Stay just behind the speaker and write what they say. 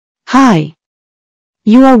Hi.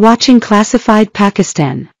 You are watching Classified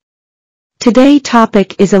Pakistan. Today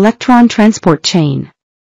topic is electron transport chain.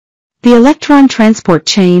 The electron transport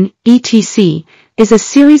chain, ETC, is a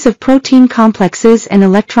series of protein complexes and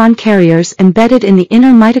electron carriers embedded in the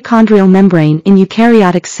inner mitochondrial membrane in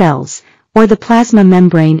eukaryotic cells, or the plasma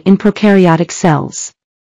membrane in prokaryotic cells.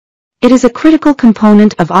 It is a critical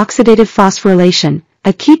component of oxidative phosphorylation,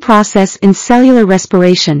 a key process in cellular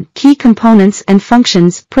respiration. Key components and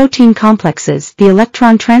functions. Protein complexes. The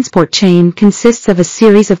electron transport chain consists of a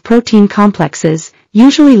series of protein complexes,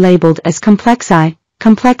 usually labeled as complex I,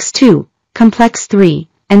 complex II, complex III,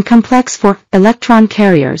 and complex IV. Electron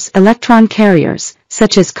carriers,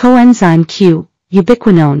 such as coenzyme Q,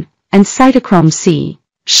 ubiquinone, and cytochrome C,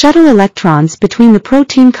 shuttle electrons between the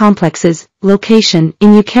protein complexes. Location.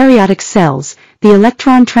 In eukaryotic cells, the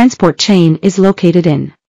electron transport chain is located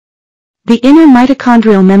in the inner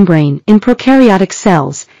mitochondrial membrane. In prokaryotic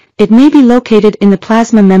cells, it may be located in the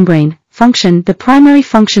plasma membrane. Function. The primary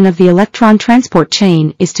function of the electron transport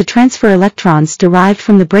chain is to transfer electrons derived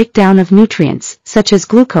from the breakdown of nutrients, such as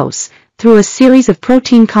glucose, through a series of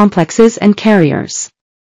protein complexes and carriers.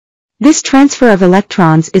 This transfer of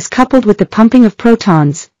electrons is coupled with the pumping of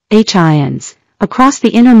protons, ions, across the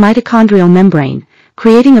inner mitochondrial membrane,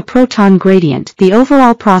 creating a proton gradient. The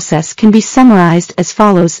overall process can be summarized as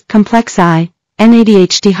follows. Complex I,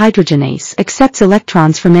 NADH dehydrogenase accepts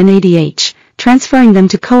electrons from NADH, transferring them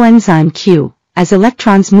to coenzyme Q. As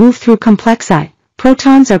electrons move through complex I,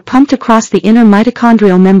 protons are pumped across the inner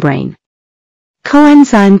mitochondrial membrane.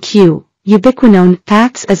 Coenzyme Q, ubiquinone,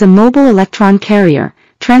 acts as a mobile electron carrier,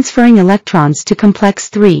 transferring electrons to complex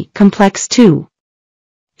III, complex II.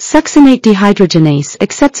 Succinate dehydrogenase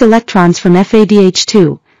accepts electrons from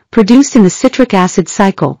FADH2, produced in the citric acid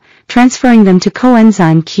cycle, transferring them to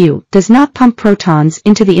coenzyme Q. Does not pump protons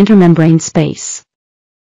into the intermembrane space.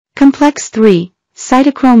 Complex III,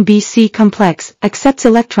 cytochrome BC complex, accepts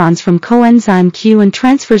electrons from coenzyme Q and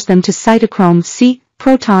transfers them to cytochrome C.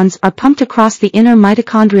 Protons are pumped across the inner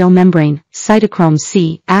mitochondrial membrane. Cytochrome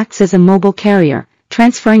C acts as a mobile carrier,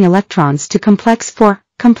 transferring electrons to complex IV.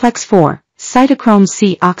 Complex IV, cytochrome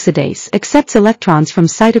C oxidase accepts electrons from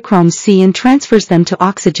cytochrome C and transfers them to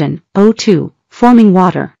oxygen, O2, forming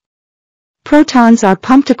water. Protons are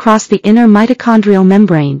pumped across the inner mitochondrial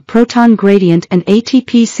membrane. Proton gradient and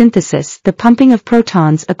ATP synthesis. The pumping of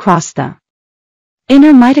protons across the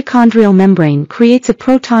inner mitochondrial membrane creates a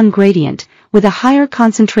proton gradient, with a higher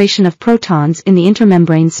concentration of protons in the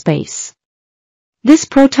intermembrane space. This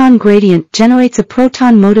proton gradient generates a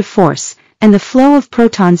proton motive force, and the flow of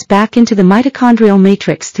protons back into the mitochondrial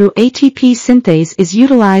matrix through ATP synthase is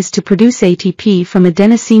utilized to produce ATP from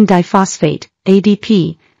adenosine diphosphate,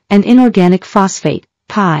 ADP, and inorganic phosphate,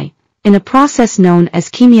 PI, in a process known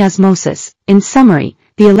as chemiosmosis. In summary,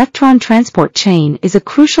 the electron transport chain is a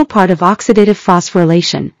crucial part of oxidative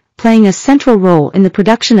phosphorylation, playing a central role in the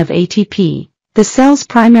production of ATP, the cell's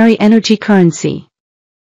primary energy currency.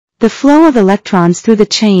 The flow of electrons through the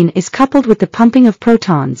chain is coupled with the pumping of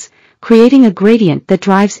protons, creating a gradient that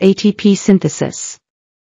drives ATP synthesis.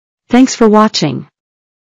 Thanks for watching.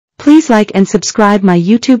 Please like and subscribe my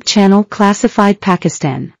YouTube channel Classified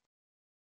Pakistan.